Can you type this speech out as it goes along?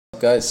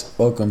guys,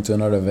 welcome to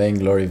another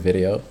Vainglory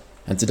video,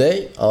 and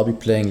today I'll be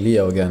playing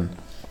Leo again.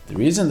 The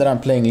reason that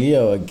I'm playing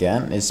Leo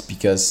again is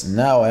because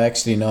now I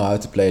actually know how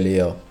to play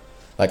Leo.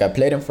 Like, I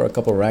played him for a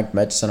couple ranked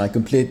matches and I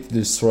completely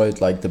destroyed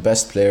like the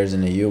best players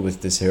in the EU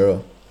with this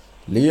hero.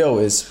 Leo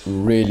is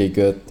really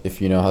good if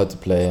you know how to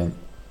play him.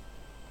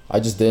 I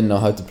just didn't know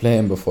how to play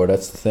him before,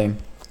 that's the thing.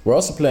 We're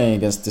also playing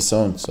against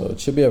Disowned, so it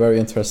should be a very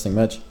interesting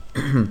match.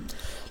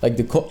 Like,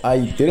 I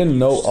didn't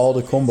know all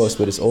the combos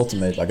with his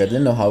ultimate, like I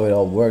didn't know how it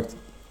all worked.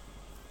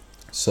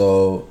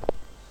 So,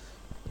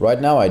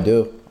 right now I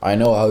do. I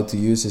know how to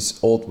use his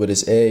ult with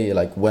his A,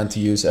 like when to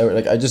use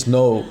like I just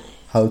know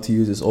how to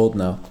use his ult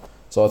now.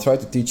 So I'll try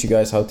to teach you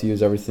guys how to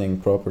use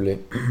everything properly.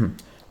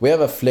 We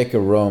have a flicker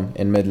roam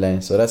in mid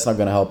lane, so that's not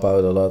gonna help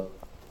out a lot.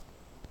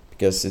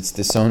 Because it's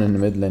Disowned in the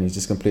mid lane, he's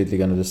just completely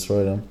gonna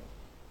destroy them.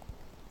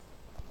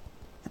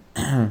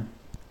 Can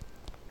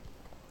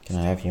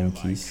I have one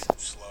keys?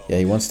 Yeah,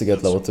 he wants to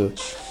get level 2.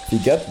 If you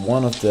get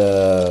one of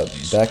the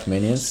back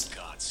minions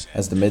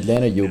as the mid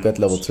laner, you'll get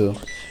level 2.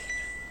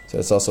 So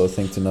that's also a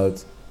thing to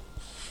note.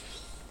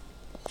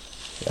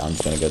 Yeah, I'm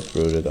just gonna get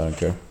rooted, I don't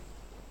care.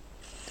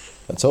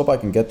 Let's hope I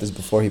can get this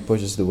before he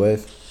pushes the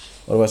wave.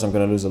 Otherwise I'm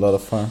gonna lose a lot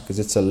of farm, because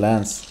it's a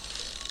lance.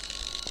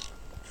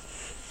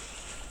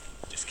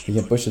 He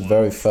can push it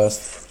very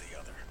fast.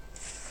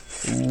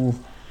 Ooh,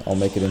 I'll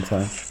make it in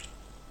time.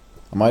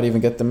 I might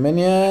even get the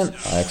minion.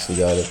 I actually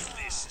got it.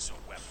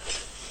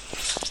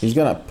 He's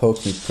gonna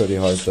poke me pretty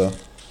hard though,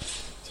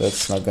 so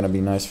that's not gonna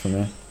be nice for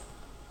me.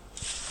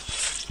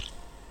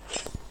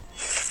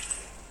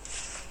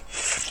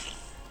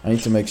 I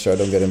need to make sure I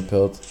don't get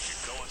impaled.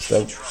 So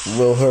that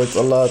will hurt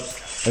a lot,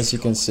 as you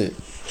can see.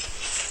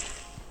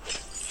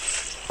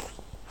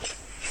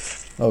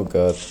 Oh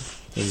god,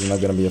 this is not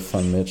gonna be a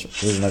fun match.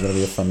 This is not gonna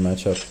be a fun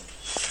matchup.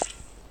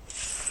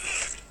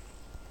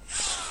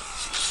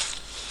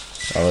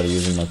 Already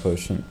using my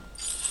potion.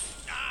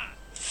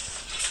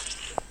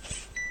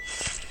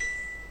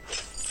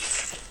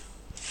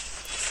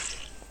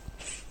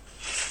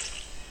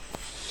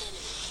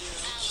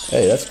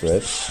 Hey, that's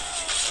great.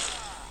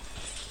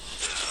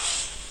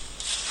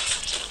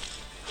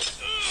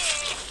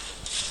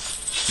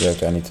 Yeah,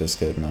 okay, I need to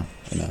escape now.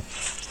 Enough.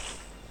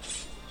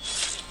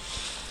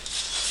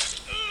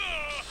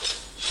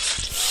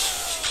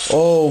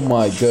 Oh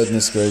my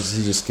goodness gracious,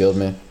 he just killed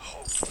me.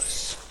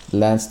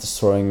 Lance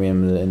destroying me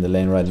in the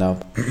lane right now.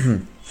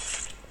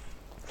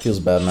 Feels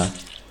bad, man.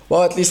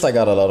 Well, at least I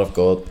got a lot of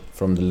gold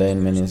from the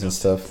lane minions and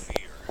stuff.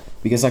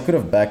 Because I could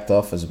have backed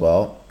off as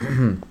well.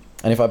 And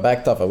if I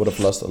backed off, I would have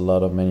lost a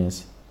lot of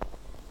minions.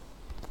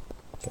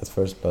 Get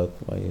first blood,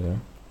 why are you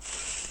there?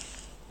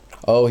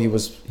 Oh,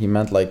 he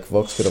meant like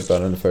Vox could have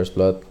gotten the first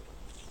blood.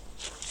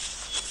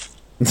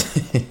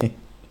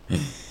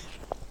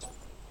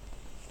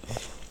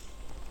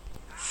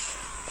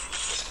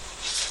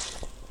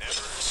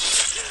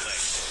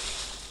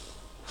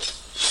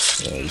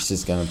 Yeah, he's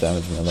just gonna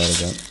damage me a lot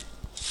again.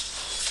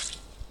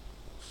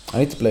 I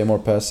need to play more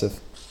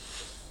passive.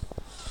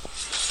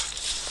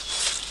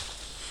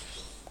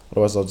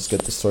 Otherwise I'll just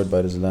get destroyed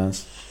by this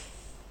lance.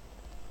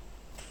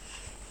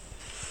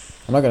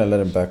 I'm not gonna let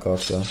him back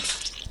off though.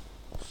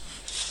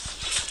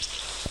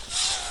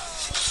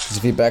 Because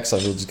if he backs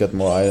off, he'll just get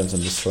more items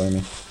and destroy me.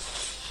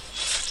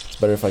 It's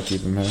better if I keep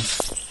him here.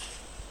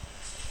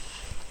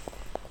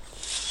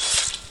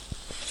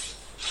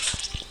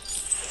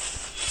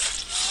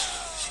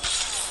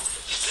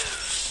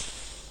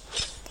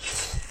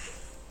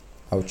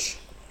 Ouch.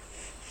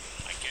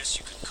 I guess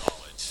you could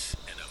call it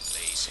an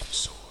amazing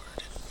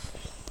sword.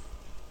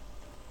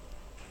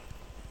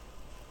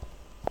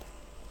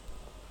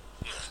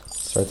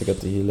 Let's try to get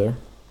the healer.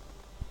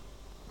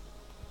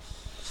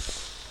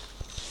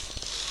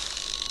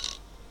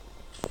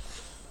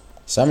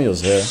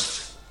 Samuel's here.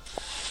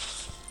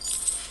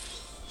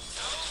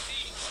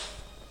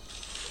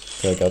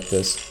 Okay, I got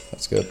this.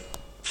 That's good.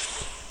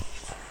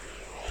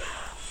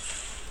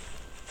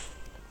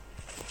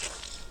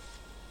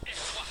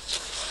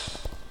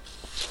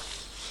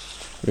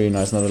 Really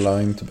nice not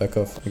allowing him to back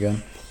off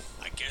again.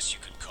 I guess you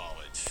could call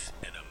it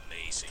an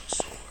amazing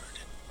sword.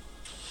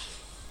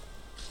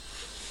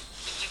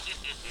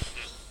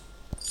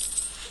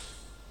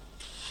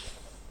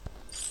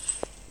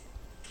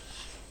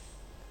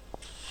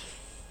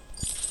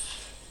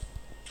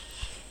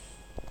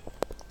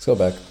 Let's go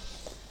back.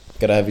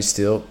 Get a heavy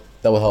steel.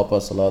 That will help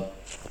us a lot.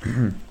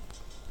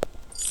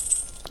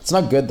 It's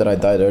not good that I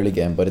died early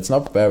game, but it's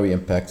not very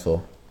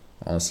impactful,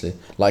 honestly.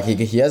 Like,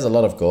 he has a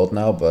lot of gold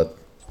now, but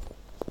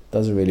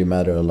doesn't really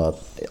matter a lot.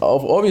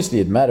 Obviously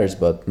it matters,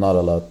 but not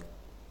a lot.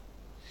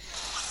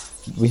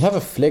 We have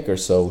a flicker,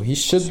 so he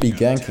should be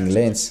ganking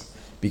lanes.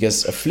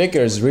 Because a flicker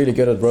is really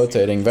good at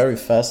rotating, very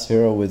fast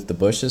hero with the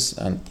bushes,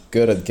 and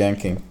good at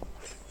ganking.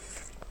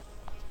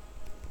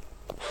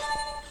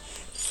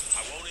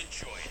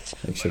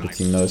 Make sure the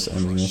team knows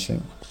I'm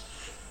missing.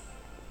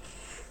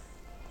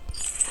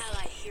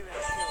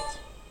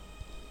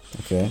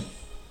 Okay.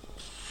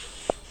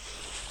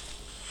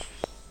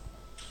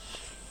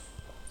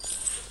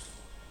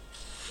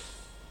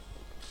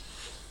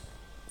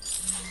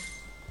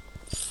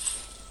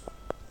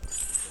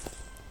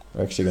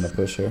 We're actually gonna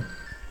push here.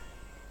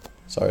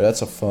 Sorry,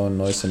 that's a phone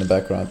noise in the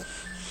background.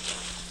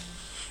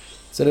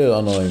 It's a little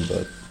annoying,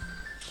 but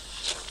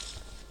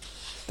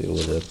deal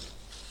with it.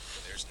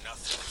 There's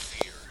nothing to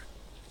fear.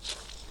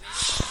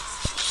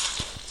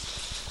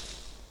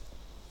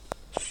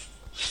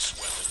 This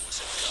weapon was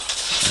a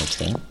gun.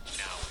 Okay.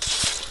 Now it's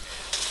your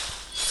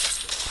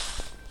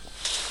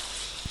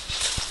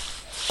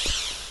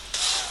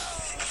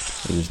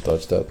hand. We just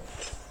dodged that.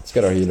 Let's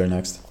get our healer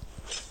next.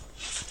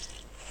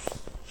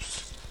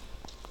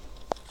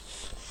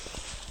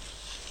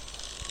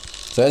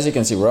 So as you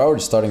can see, we're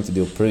already starting to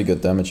deal pretty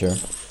good damage here.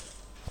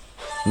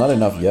 Not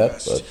enough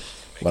yet, but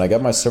when I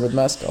get my Serpent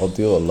Mask, I'll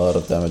deal a lot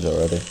of damage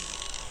already.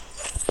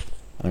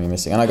 I'm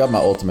missing. And I got my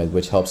ultimate,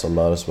 which helps a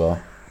lot as well.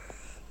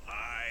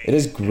 It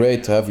is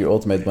great to have your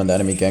ultimate when the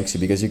enemy ganks you,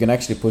 because you can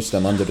actually push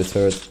them under the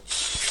turret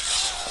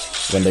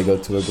when they go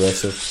too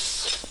aggressive.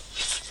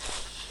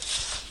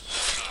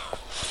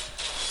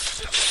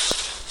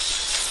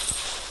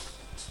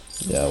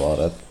 Yeah, well,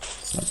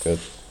 that's not good.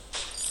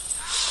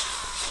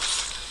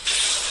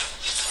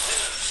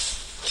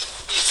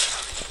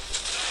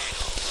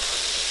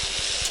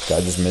 I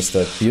just missed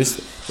that.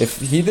 If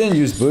he didn't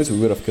use boots, we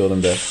would have killed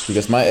him there,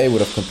 because my A would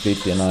have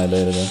completely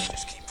annihilated him.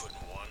 Just keep putting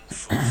one foot in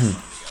front of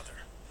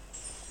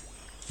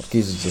the other.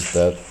 Keys is just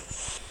dead.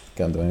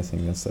 Can't do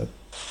anything against that.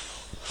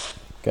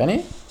 Can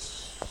he?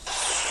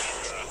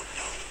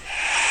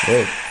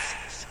 Wait.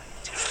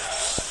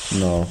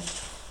 No.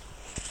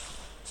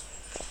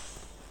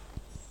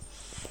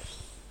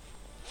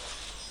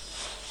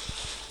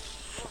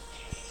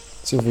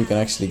 Let's see if we can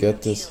actually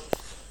get this.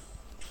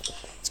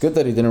 It's good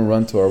that he didn't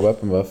run to our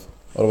weapon buff.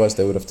 Otherwise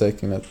they would have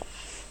taken it.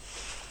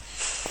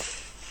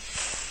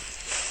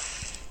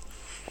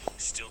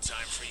 Still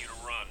time for you to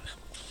run.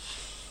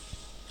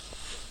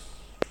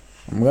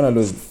 I'm gonna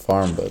lose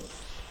farm, but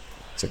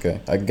it's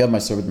okay. I can get my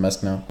Serpent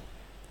Mask now.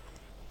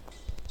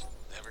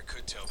 Never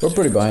could tell. We're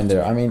pretty behind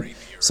there. I mean,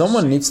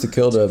 someone needs to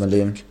kill the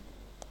Evelyn.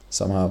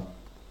 Somehow.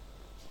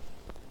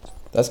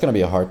 That's gonna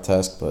be a hard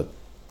task, but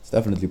it's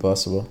definitely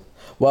possible.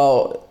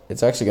 Well,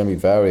 it's actually gonna be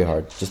very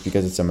hard, just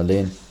because it's a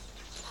Melee.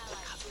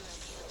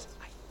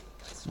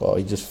 Well,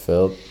 he just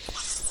failed.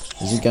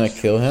 Is he gonna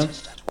kill him?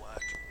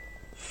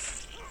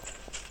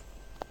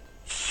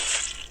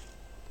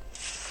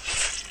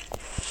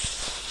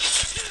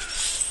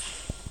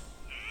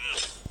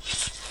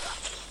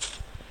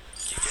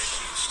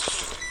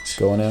 He's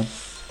going in.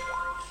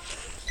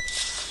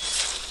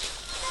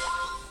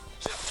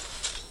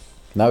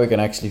 Now we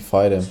can actually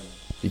fight him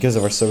because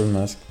of our Serpent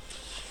Mask.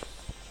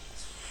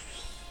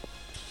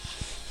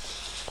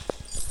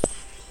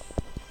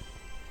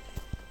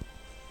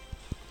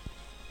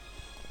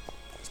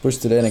 Push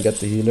to the lane and get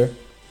the healer.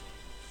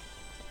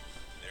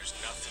 There's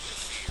nothing to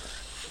fear.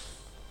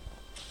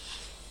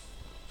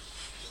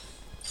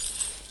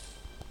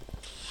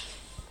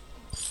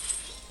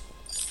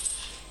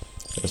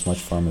 Get as much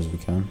farm as we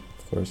can,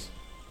 of course.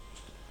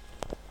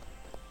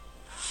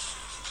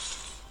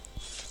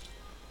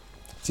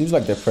 Seems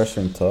like they're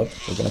pressuring top.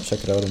 We're gonna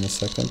check it out in a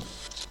second.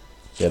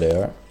 Yeah, they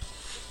are.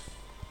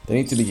 They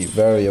need to be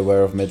very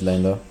aware of mid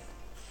lane though.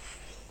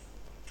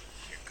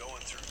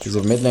 Because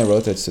if mid lane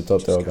rotates to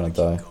top, they're all gonna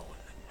die.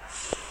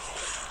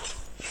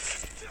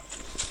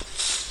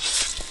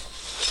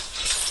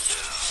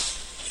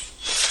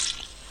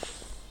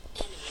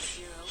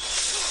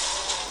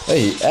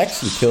 Hey, he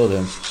actually killed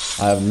him.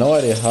 I have no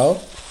idea how,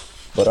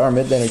 but our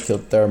mid laner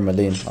killed their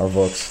Malene, our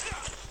Vox.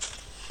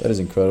 That is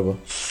incredible.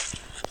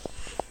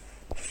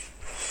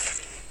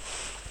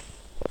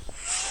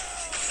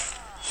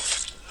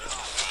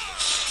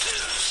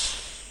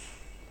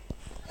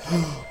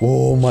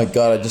 Oh my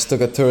god, I just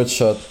took a turret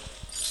shot. Not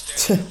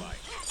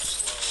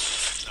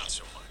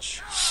so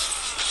much.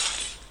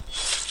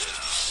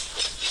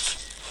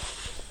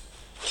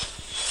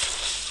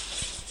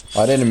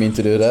 I didn't mean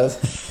to do that,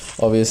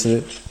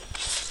 obviously.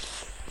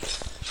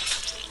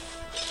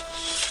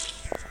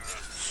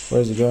 Where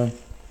is he going?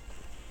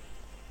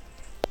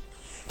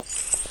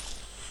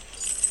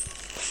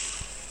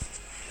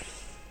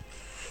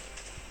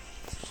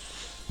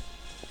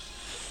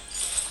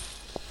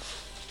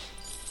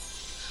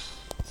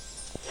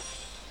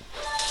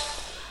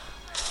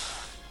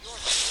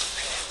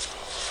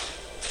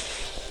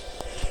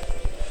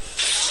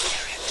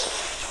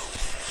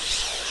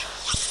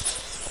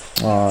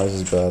 Oh, this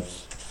is bad.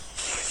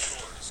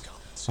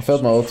 I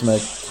failed my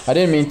ultimate. I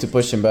didn't mean to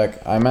push him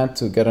back. I meant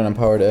to get an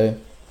empowered A.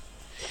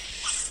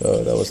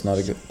 So that was not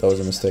a good. That was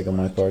a mistake on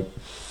my part.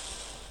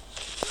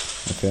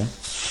 Okay.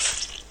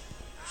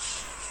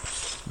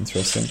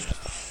 Interesting.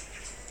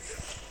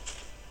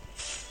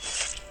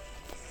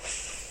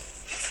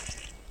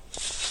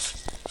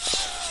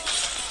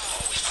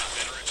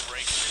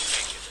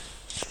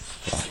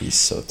 Wow, he's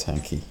so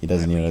tanky. He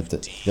doesn't even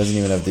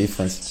have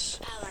defense.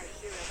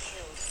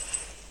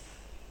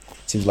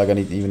 Seems like I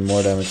need even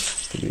more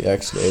damage to be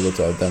actually able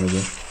to outdamage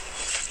him.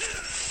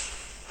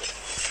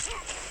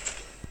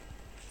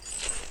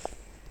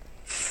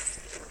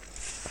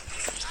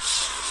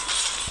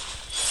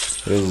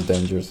 This is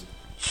dangerous.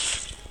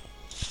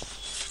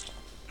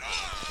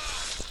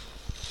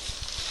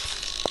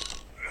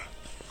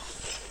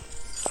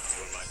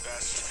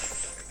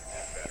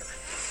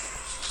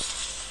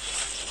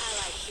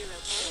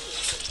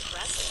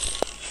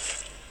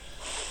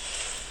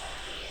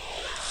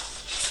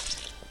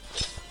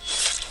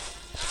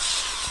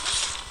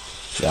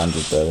 Yeah, I'm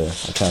just dead here.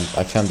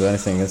 I can't do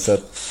anything against that.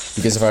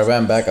 Because if I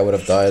ran back I would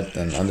have died,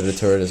 and under the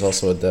turret is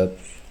also a dead.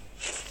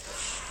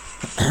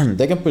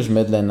 They can push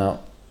mid lane now.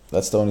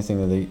 That's the only thing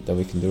that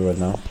we can do right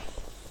now.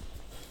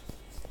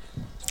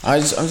 I'm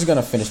just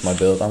gonna finish my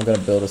build. I'm gonna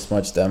build as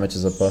much damage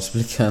as I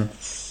possibly can,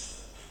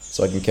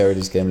 so I can carry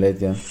this game late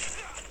game.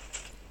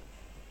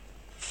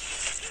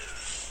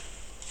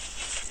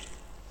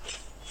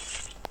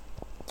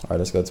 Alright,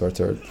 let's go to our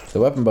turret. The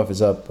weapon buff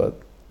is up, but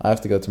I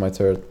have to go to my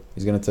turret.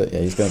 He's gonna take, yeah,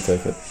 he's gonna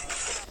take it.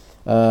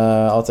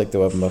 I'll take the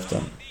weapon buff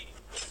then.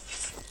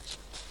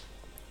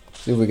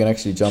 See if we can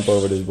actually jump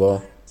over this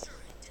wall.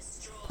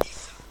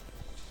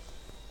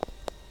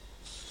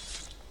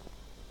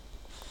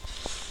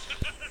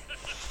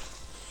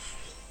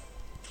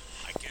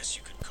 I guess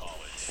you could call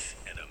it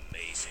an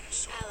amazing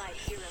sword. Allied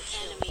hero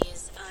enemy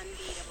is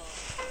unbeatable.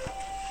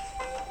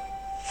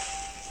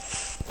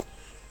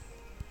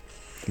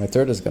 My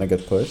turret is gonna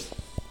get pushed.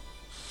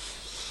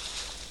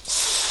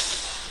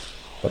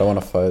 But I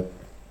wanna fight.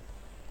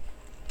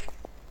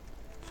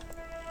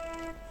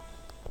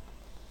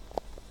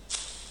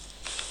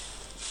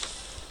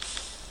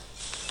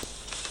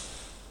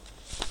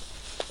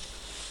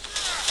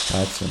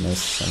 I actually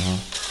missed somehow.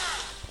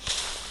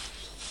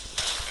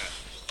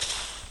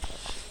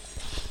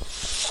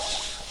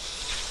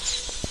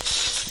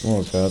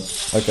 Oh god.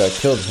 Okay, I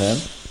killed him.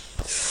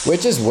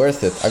 Which is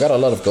worth it. I got a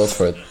lot of gold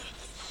for it.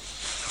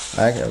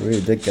 I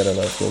really did get a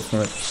lot of gold from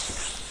it.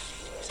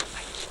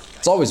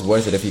 It's always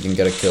worth it if you can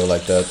get a kill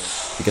like that.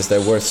 Because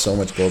they're worth so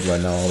much gold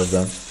right now, all of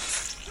them.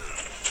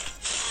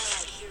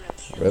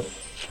 Rip.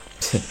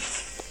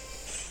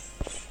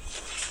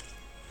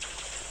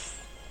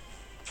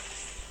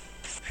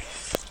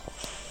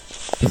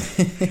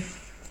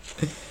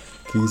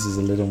 Keys is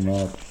a little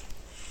mad.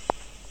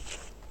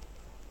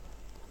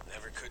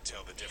 Never could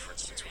tell the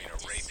difference between a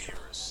rapier,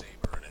 a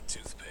saber, and a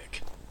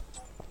toothpick.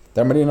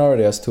 Darmadine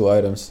already has 2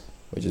 items,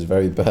 which is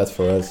very bad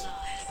for us.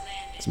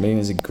 This Marine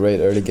is a great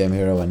early game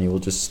hero and he will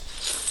just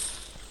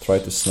try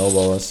to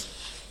snowball us.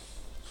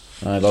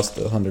 And I lost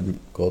 100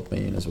 gold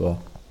minion as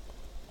well.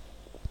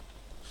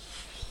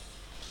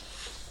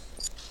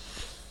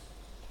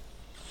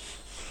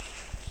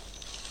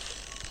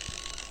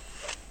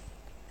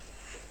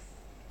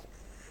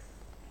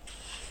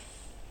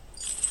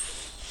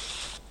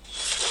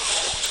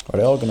 Are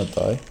they all gonna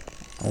die?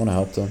 I wanna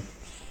help them.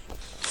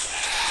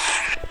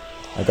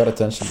 I got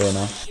attention though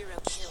now. Once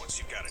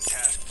you've got a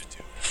task to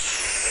do.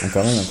 I'm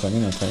coming, I'm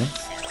coming, I'm coming.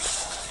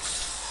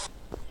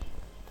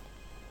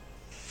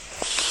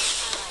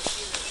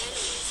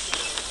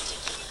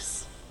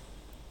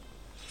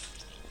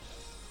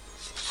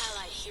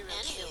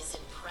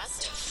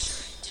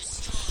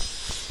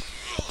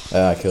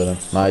 Yeah, I killed him.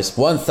 Nice.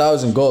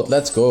 1,000 gold.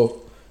 Let's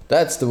go.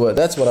 That's the word.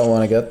 That's what I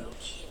want to get.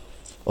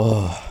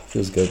 Oh,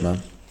 feels good,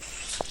 man.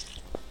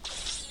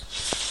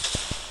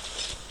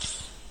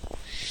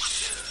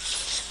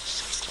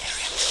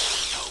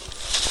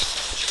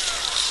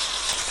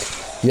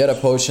 He had a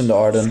potion, the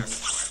Arden.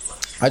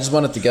 I just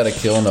wanted to get a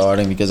kill on the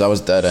Arden because I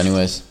was dead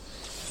anyways.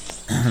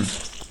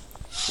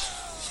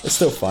 It's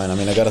still fine. I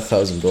mean, I got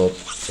 1,000 gold,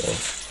 so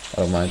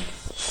I don't mind.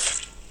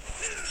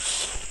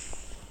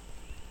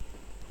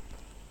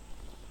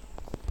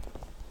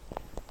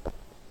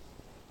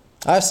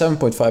 I have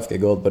 7.5k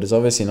gold, but it's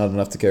obviously not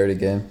enough to carry the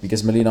game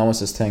because Melina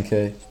almost has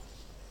 10k.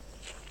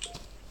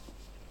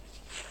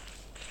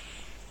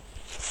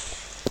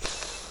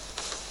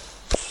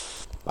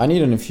 I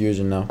need an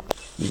infusion now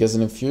because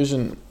an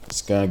infusion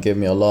is gonna give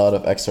me a lot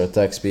of extra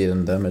attack speed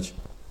and damage.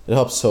 It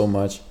helps so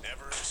much.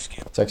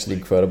 It's actually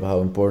incredible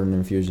how important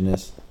infusion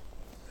is.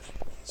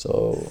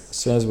 So as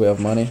soon as we have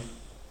money,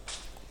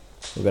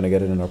 we're gonna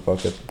get it in our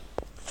pocket.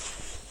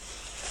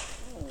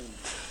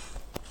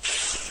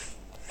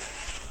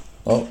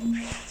 Oh,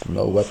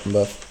 no weapon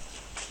buff.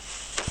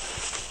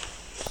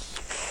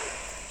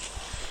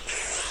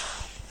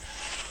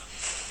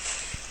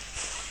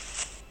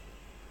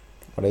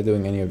 Are they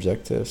doing any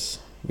objectives?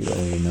 We don't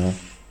really know.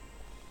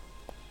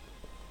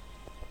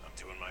 I'm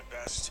doing my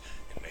best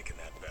in making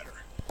that better.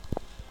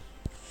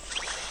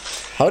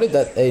 How did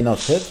that A not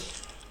hit?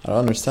 I don't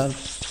understand.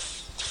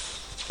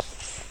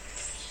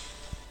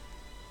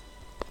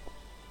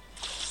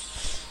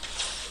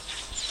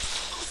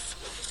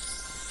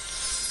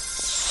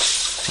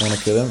 I wanna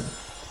kill him.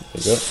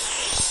 There you go.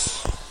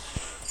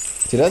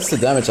 See, that's the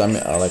damage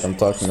I'm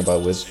talking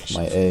about with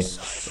my A.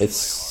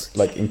 It's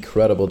like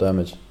incredible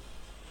damage.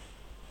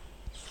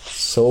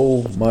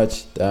 So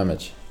much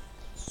damage.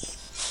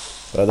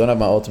 But I don't have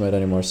my ultimate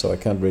anymore, so I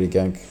can't really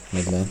gank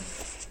mid lane.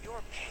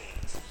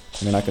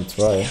 I mean, I can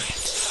try.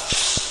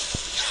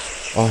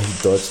 Oh, he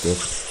dodged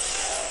it.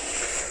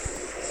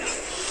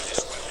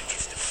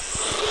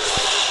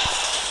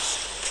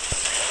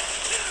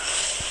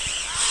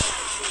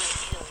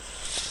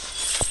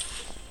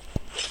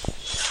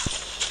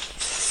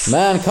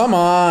 Man, come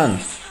on!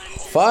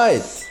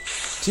 Fight!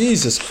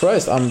 Jesus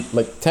Christ, I'm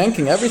like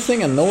tanking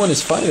everything and no one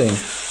is fighting.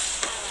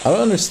 I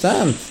don't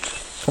understand.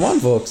 Come on,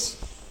 folks.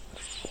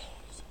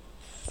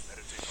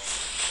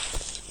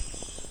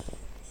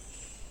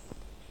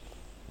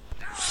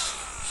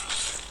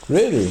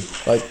 Really?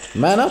 Like,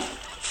 man up?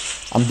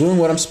 I'm doing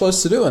what I'm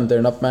supposed to do and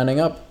they're not manning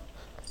up.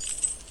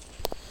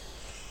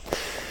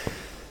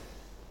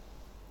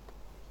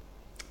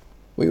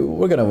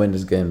 We're gonna win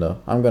this game though.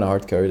 I'm gonna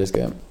hard carry this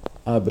game.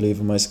 I believe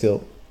in my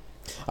skill.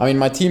 I mean,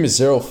 my team is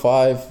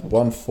 0-5,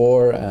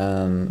 1-4,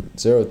 and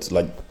 0 to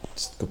like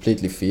just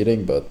completely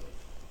feeding, but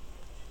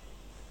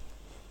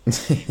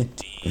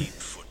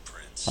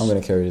I'm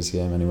gonna carry this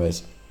game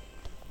anyways.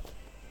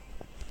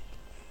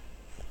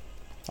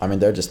 I mean,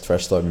 they're just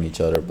trash talking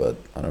each other, but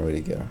I don't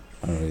really care.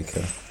 I don't really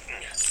care.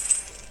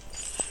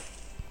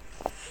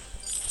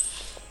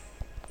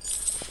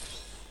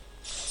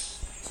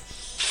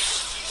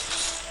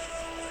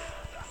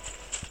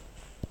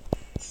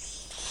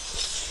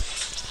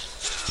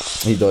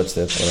 He dodged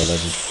it, what a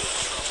legend.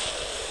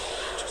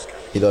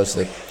 He dodged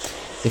it.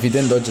 If he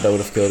didn't dodge it, I would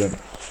have killed him.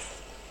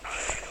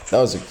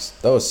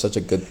 That was such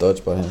a good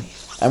dodge by him.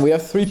 And we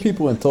have 3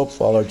 people in top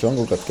while our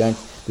jungle got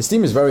ganked. This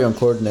team is very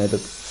uncoordinated.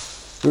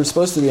 We were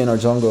supposed to be in our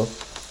jungle.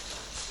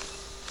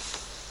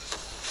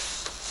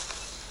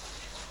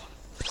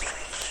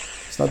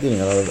 It's not dealing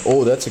a lot of...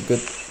 Oh, that's a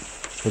good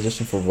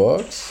position for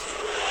Vox.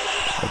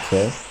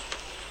 Okay.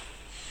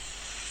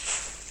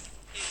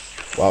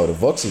 Wow, the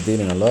Vox is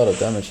dealing a lot of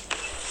damage.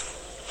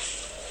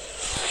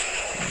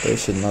 They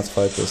should not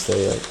fight this,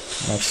 they are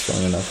not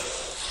strong enough.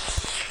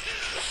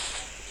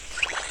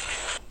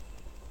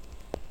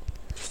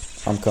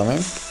 I'm coming,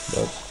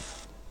 but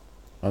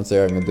I don't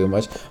think I can do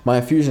much. My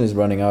infusion is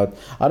running out.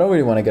 I don't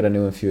really want to get a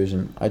new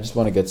infusion. I just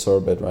want to get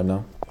Sorbet right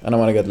now. And I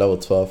want to get level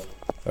 12.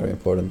 Very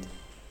important.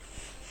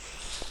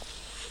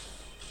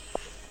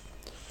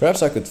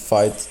 Perhaps I could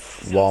fight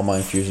while my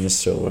infusion is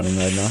still running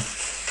right now.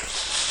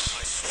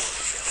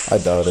 I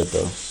doubt it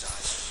though.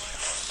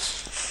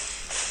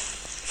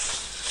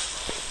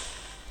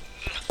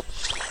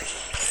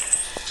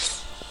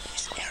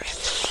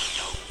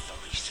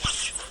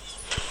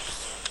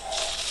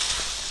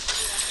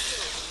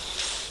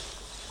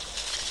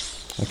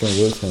 I can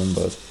root him,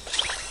 but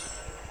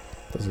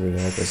doesn't really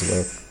help us a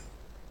lot.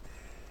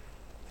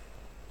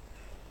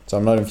 So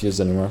I'm not infused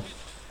anymore.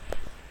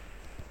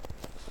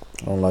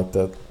 I don't like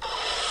that.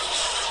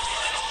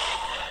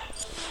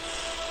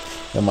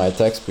 Yeah, my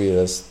attack speed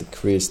has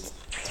decreased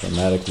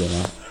dramatically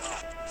now.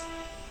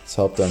 Let's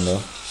help them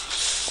though.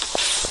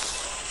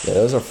 Yeah,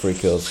 those are free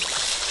kills.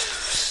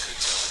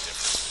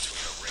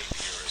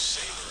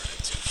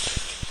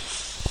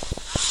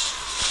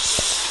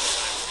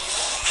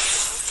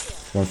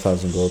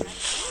 1,000 gold.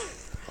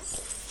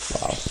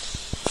 Wow.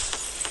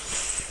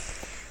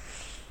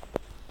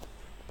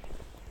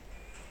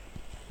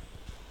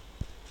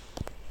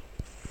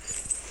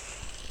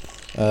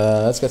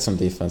 Let's get some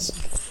defense.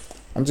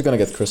 I'm just gonna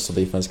get crystal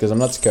defense because I'm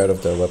not scared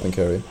of their weapon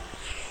carry.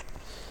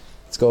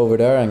 Let's go over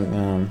there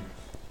and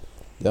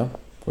yeah,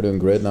 we're doing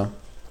great now.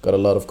 Got a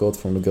lot of gold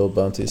from the guild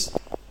bounties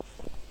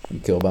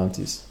and kill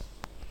bounties.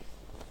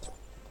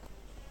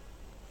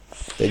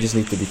 They just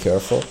need to be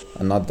careful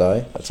and not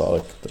die. That's all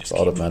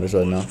that matters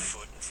right now.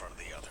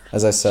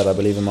 As I said, I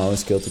believe in my own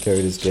skill to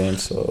carry this game,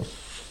 so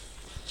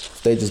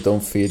if they just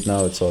don't feed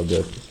now, it's all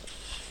good.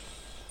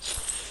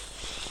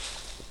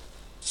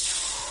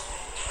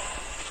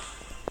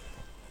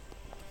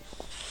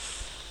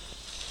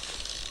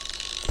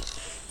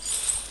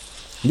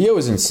 Leo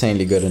is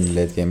insanely good in the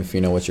late game if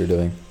you know what you're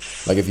doing.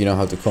 Like if you know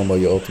how to combo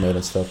your ultimate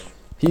and stuff.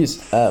 He's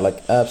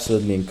like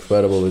absolutely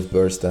incredible with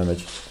burst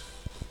damage.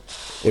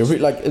 It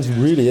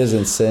really is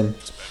insane.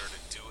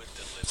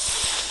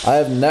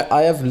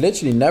 I have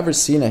literally never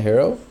seen a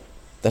hero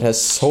that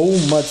has so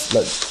much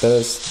like that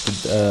has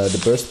the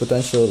burst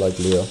potential like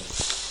Leo.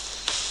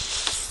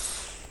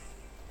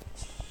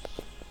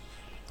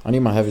 I need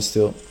my heavy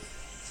steel.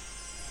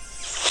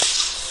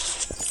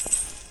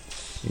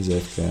 He's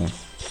AFK.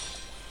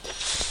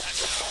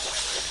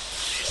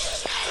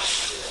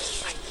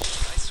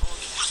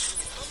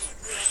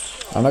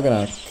 I'm not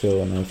gonna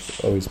kill him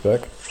if he's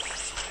back.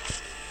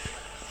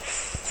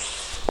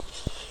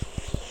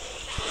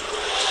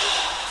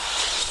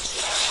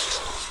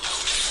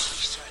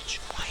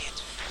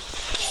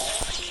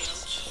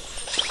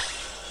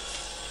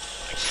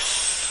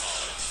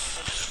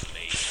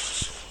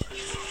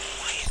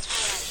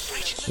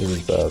 This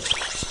is bad.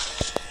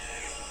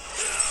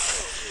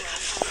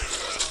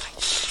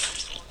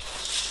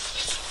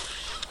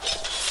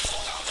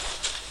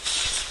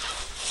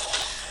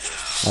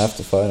 I have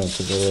to fight him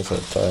because otherwise I'll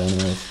die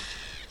anyways.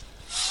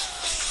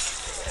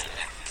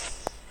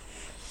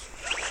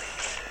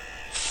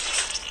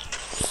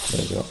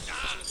 There you go.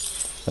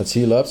 Let's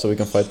heal up so we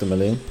can fight the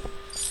melee.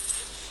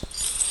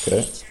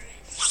 Okay.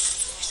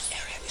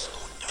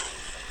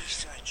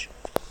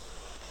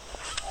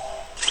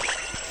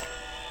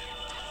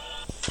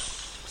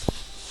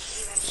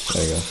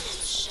 There you go.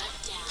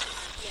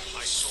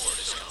 My sword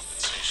is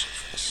compensation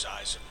for the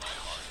size of my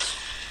heart.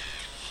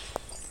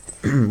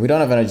 We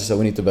don't have energy, so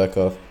we need to back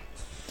off.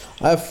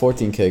 I have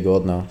 14k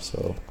gold now,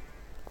 so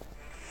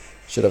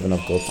should have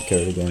enough gold to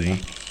carry the game now.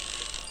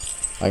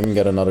 I can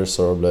get another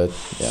sword blade.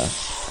 Yeah,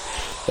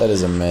 that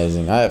is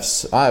amazing. I have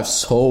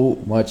so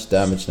much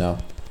damage now.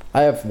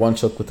 I have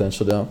one-shot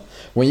potential now.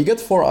 When you get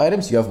 4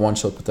 items, you have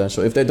one-shot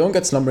potential. If they don't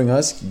get Slumbering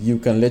Husk, you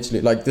can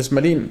literally... Like, this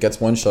Marine gets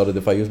one-shotted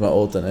if I use my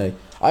ult and A.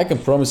 I can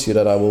promise you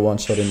that I will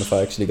one-shot him if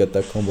I actually get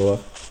that combo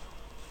off.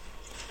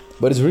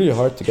 But it's really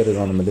hard to get it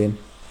on the Marine.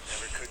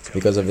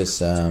 Because of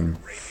his,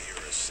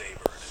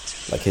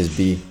 like his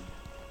B.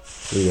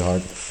 Really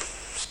hard.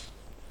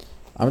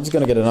 I'm just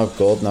gonna get enough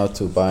gold now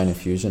to buy an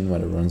infusion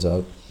when it runs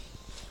out.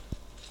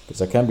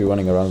 Because I can't be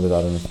running around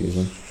without an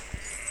infusion.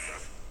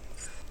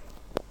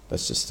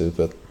 That's just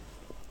stupid.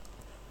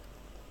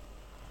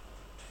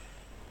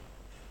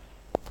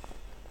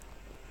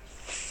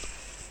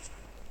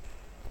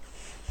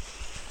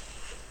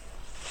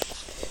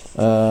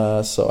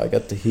 So I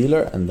get the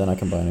healer and then I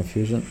can buy an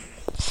infusion.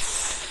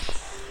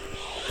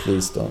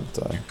 Please don't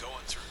die.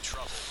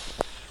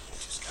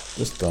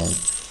 Just don't.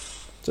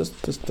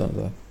 Just don't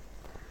die.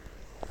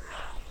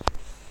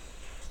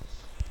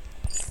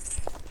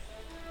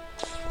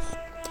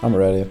 I'm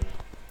ready.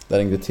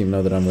 Letting the team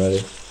know that I'm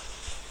ready.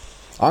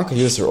 Anka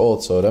used her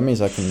ult, so that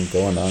means I can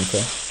go on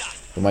Anka.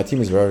 But my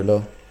team is very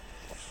low.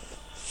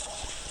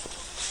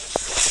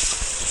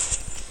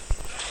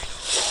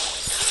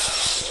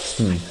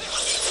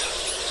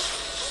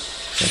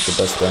 Not the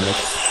best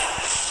damage.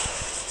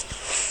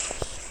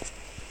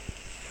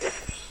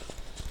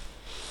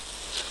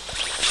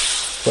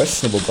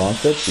 Questionable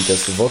gauntlet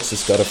because the Vox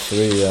has got a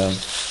free.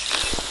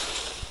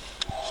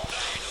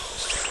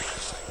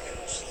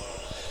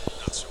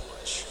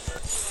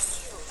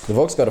 The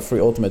Vox got a free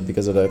ultimate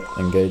because of that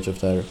engage of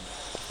their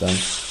them.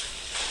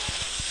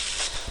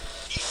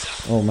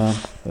 Oh man,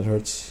 that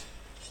hurts.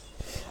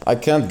 I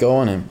can't go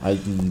on him. I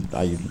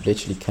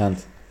literally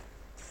can't.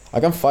 I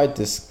can fight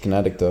this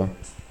kinetic though.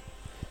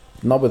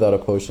 Not without a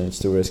potion, it's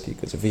too risky,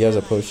 because if he has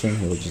a potion,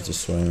 he will just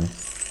destroy me.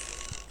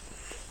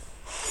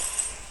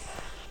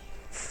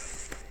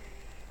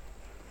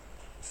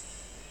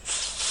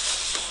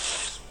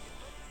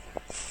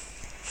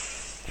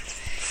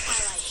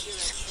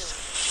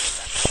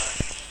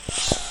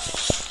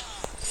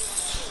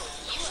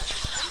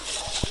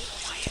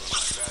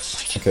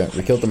 Okay,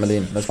 we killed the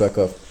Maline. Let's back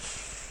up.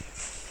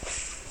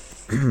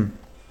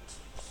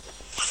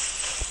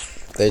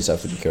 They just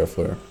have to be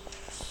careful here.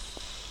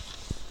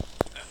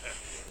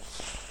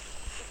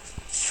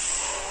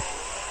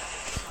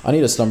 I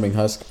need a Slumbering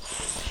Husk.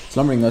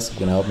 Slumbering Husk is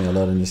gonna help me a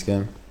lot in this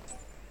game.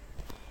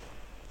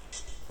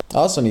 I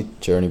also need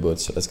Journey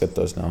Boots, so let's get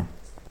those now.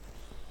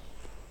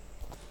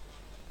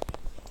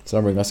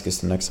 Slumbering Husk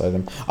is the next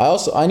item.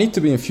 I need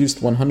to be infused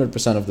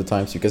 100% of the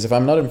times, because if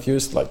I'm not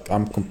infused, like,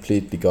 I'm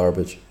completely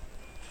garbage.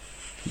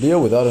 Leo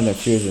without an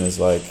infusion is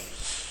like...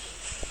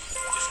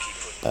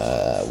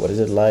 what is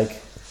it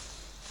like?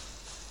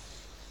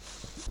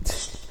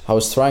 I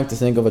was trying to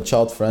think of a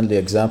child-friendly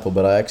example,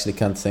 but I actually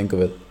can't think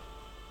of it.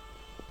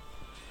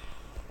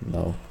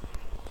 No.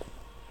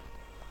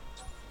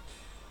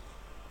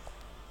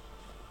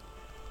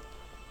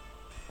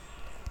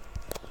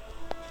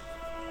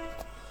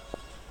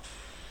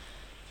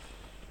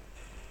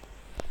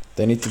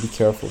 They need to be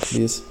careful,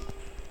 please.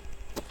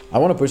 I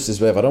want to push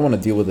this wave. I don't want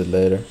to deal with it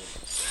later.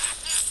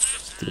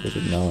 Just deal with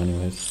it now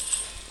anyways.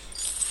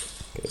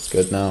 Okay, it's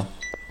good now.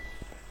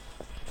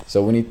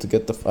 So we need to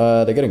get the...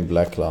 they're getting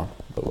Black Claw.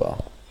 But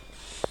wow.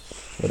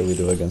 What do we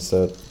do against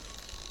that?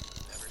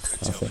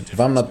 Nothing. If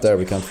I'm not there,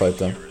 we can't fight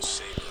them.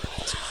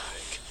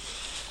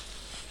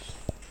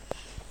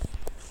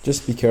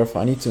 Just be careful.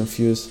 I need to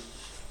infuse.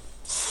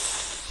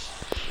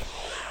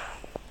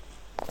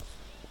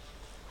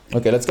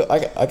 Okay, let's go.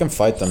 I can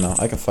fight them now.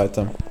 I can fight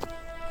them.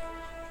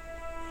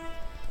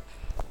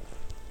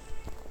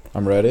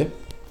 I'm ready.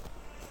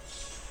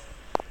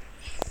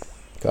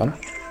 Come.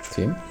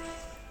 Team.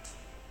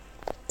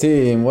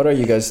 Team, what are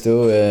you guys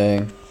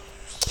doing?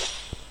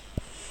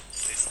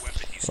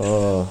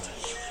 Oh.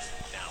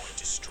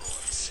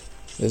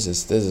 This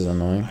is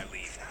annoying.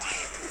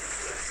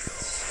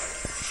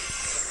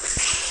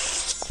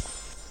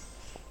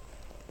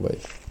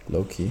 Wait,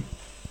 low key.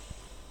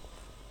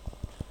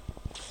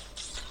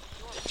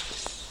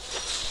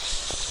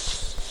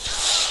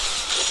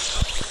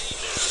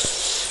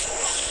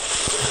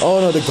 Oh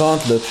no, the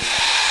gauntlet.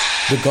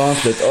 The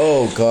gauntlet.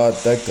 Oh god,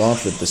 that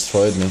gauntlet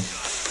destroyed me.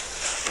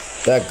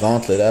 That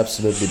gauntlet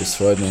absolutely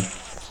destroyed me.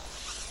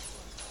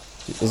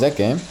 Is that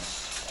game?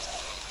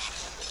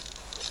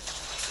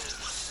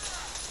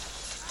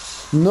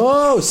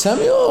 No,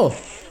 Samuel!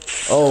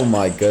 Oh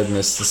my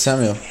goodness, the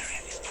Samuel.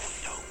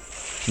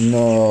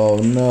 No,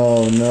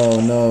 no, no,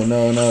 no,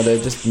 no, no, they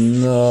just...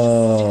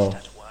 No.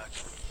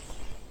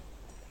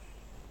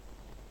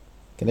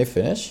 Can they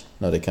finish?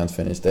 No, they can't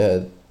finish.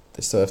 They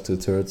still have 2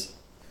 turrets.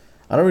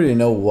 I don't really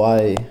know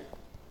why.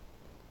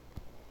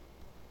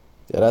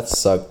 Yeah, that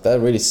sucked. That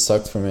really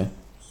sucked for me.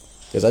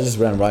 Because I just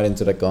ran right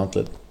into that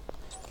gauntlet.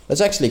 Let's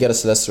actually get a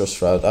Celestial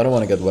Shroud. I don't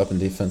want to get weapon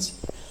defense.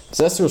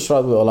 Celestial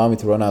Shroud will allow me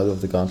to run out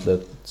of the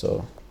gauntlet.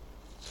 So,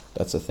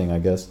 that's a thing, I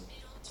guess.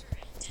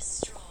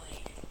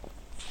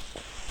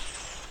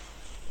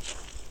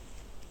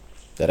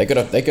 Yeah, they could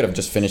have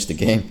just finished the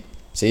game.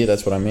 See,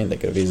 that's what I mean. They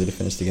could have easily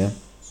finished the game.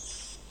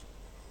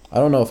 I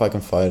don't know if I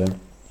can fight him.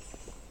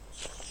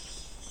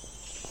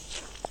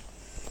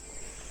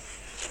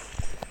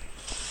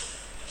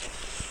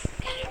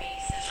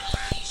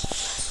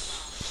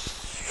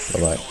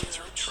 Bye-bye.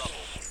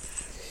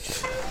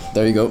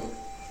 There you go.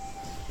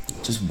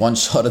 Just one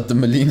shot at the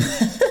Meline.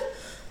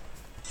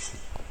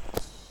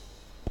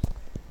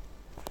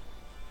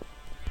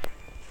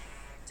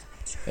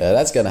 Yeah,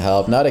 that's gonna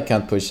help. Now they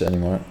can't push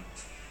anymore.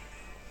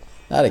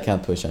 Now they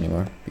can't push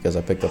anymore because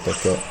I picked up that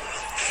kill.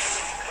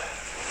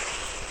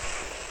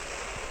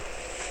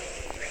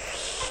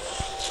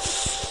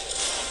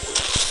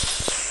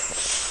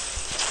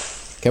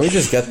 Can we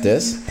just get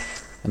this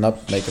and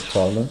not make a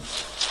problem?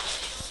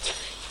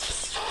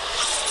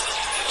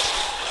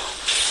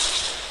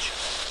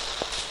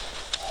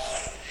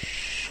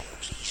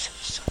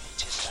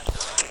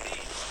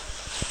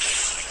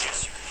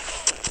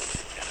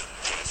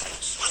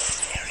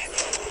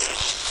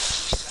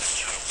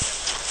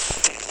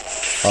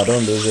 Oh,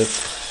 don't lose it.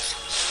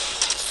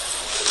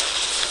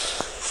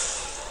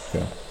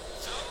 Okay.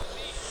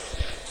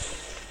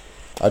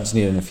 I just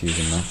need an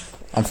infusion now.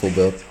 I'm full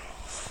build.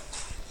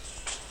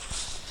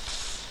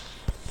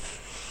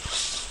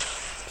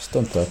 Just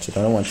don't touch it.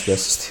 I don't want you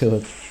guys to steal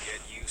it.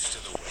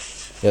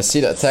 Yeah, see,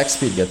 the attack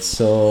speed gets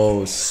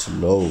so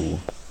slow.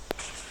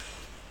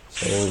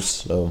 So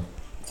slow.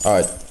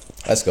 Alright,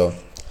 let's go.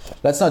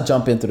 Let's not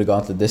jump into the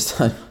gauntlet this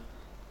time.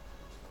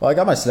 Well, I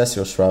got my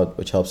Celestial Shroud,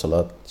 which helps a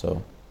lot,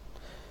 so...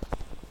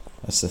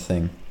 That's the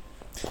thing.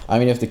 I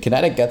mean, if the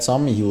kinetic gets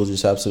on me, he will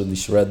just absolutely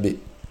shred me.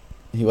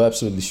 He will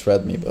absolutely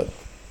shred me, but...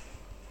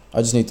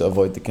 I just need to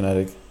avoid the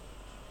kinetic.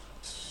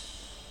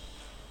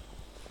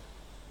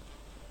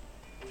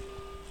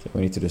 Okay,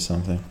 we need to do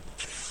something.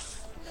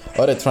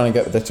 Oh, they're trying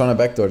to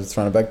backdoor,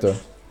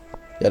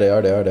 Yeah, they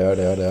are.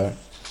 They're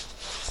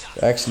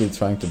actually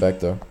trying to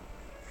backdoor.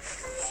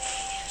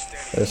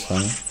 That is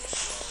funny.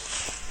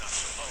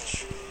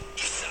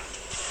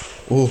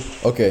 Ooh,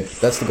 okay,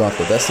 that's the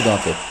gauntlet. That's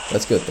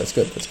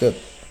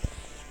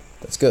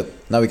good.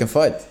 Now we can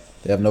fight.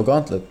 They have no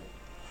gauntlet.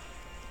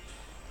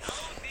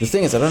 The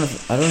thing is, I don't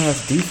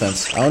have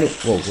defense. I only...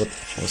 Whoa, what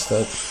was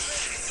that?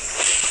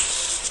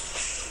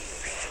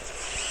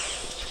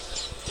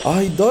 Oh,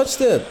 he dodged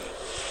it!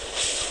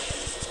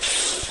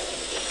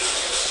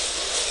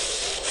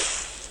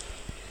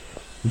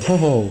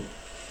 No!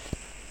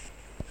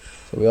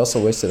 So we also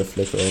wasted a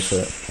flicker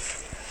also.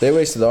 They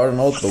wasted Arden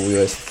ult, but we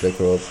wasted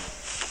flicker ult.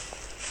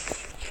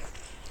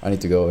 I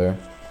need to go here.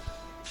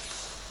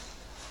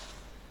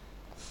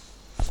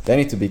 They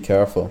need to be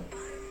careful.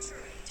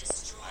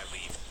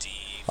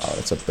 Oh,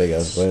 that's a big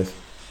ass wave.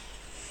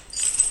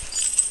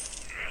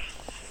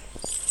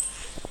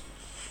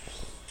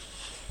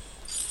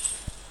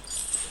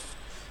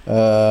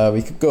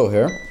 We could go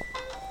here.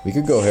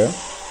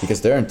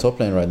 Because they're in top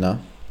lane right now.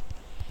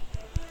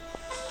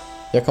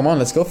 Yeah, come on,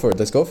 let's go for it.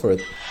 Go for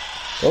it.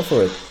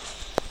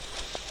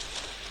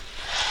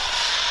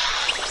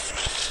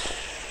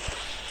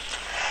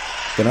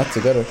 They're not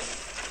together.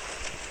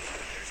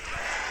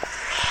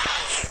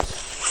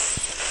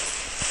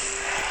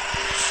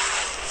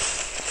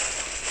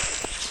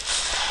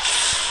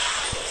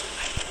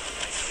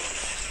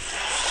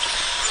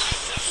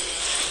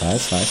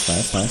 Nice.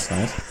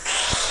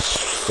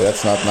 Okay,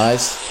 that's not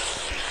nice.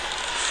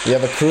 We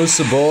have a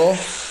crucible.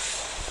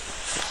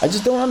 I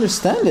just don't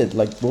understand it.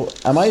 Like,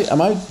 am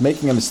I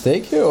making a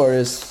mistake here, or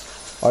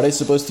are they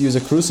supposed to use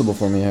a crucible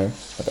for me here?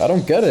 Like, I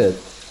don't get it.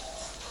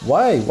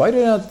 Why? Why do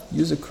they not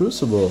use a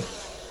crucible?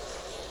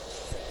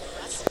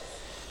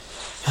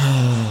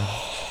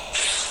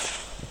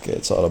 Okay,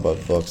 it's all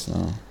about bugs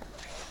now.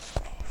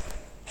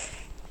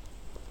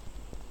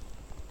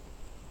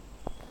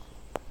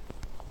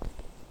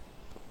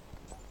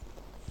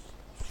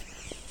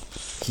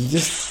 He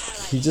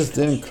just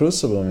didn't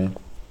crucible me.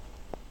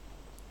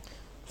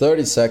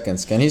 30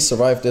 seconds. Can he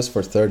survive this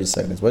for 30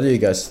 seconds? What do you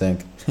guys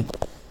think?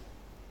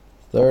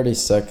 30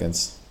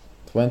 seconds.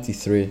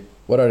 23.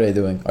 What are they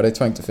doing? Are they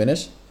trying to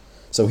finish?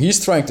 So he's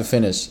trying to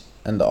finish,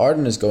 and the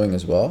Arden is going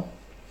as well.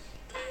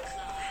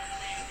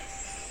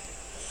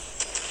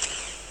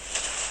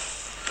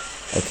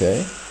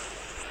 Okay.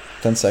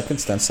 10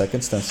 seconds.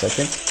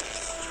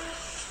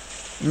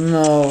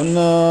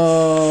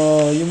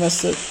 No, you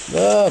messed it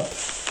up.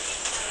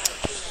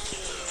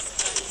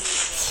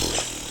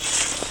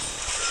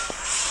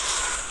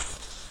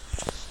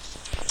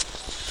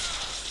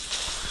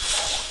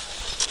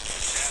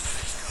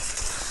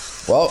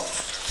 Well,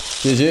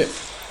 GG.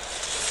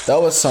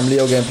 That was some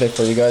Leo gameplay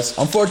for you guys.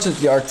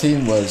 Unfortunately, our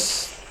team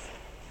was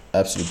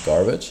absolute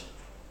garbage.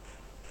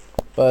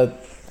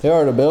 But here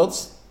are the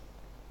builds.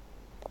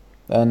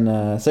 And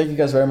thank you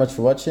guys very much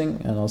for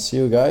watching. And I'll see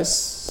you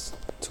guys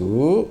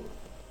tomorrow.